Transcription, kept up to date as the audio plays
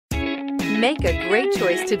Make a great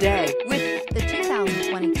choice today with the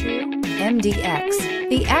 2022 MDX.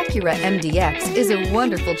 The Acura MDX is a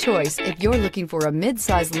wonderful choice if you're looking for a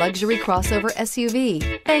mid-size luxury crossover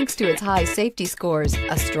SUV. Thanks to its high safety scores,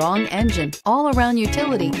 a strong engine, all-around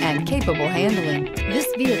utility, and capable handling, this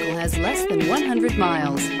vehicle has less than 100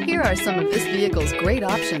 miles. Here are some of this vehicle's great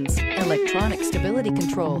options: electronic stability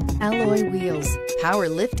control, alloy wheels, power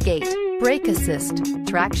liftgate, brake assist,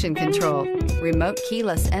 traction control, remote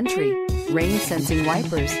keyless entry, rain sensing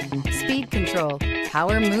wipers, speed control,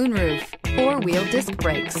 power moonroof, four-wheel disc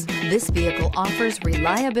brakes. This vehicle offers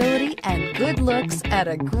reliability and good looks at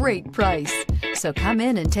a great price. So come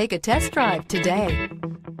in and take a test drive today.